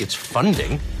understood its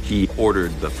funding. He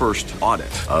ordered the first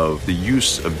audit of the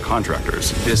use of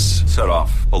contractors. This set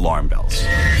off alarm bells.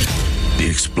 The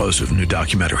explosive new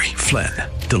documentary, Flynn,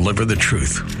 Deliver the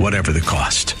Truth, Whatever the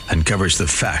Cost, uncovers the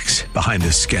facts behind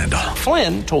this scandal.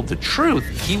 Flynn told the truth.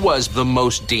 He was the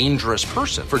most dangerous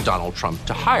person for Donald Trump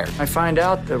to hire. I find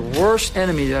out the worst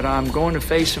enemy that I'm going to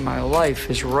face in my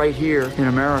life is right here in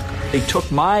America. They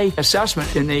took my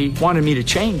assessment and they wanted me to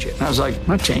change it. And I was like, I'm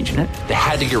not changing it. They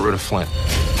had to get rid of Flynn.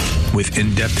 With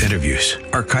in-depth interviews,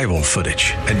 archival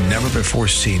footage, and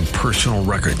never-before-seen personal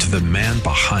records of the man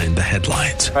behind the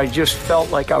headlines. I just felt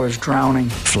like I was drowning.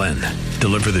 Flynn,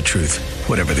 Deliver the Truth,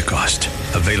 Whatever the Cost.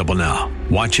 Available now.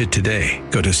 Watch it today.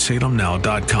 Go to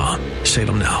salemnow.com.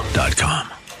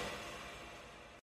 salemnow.com.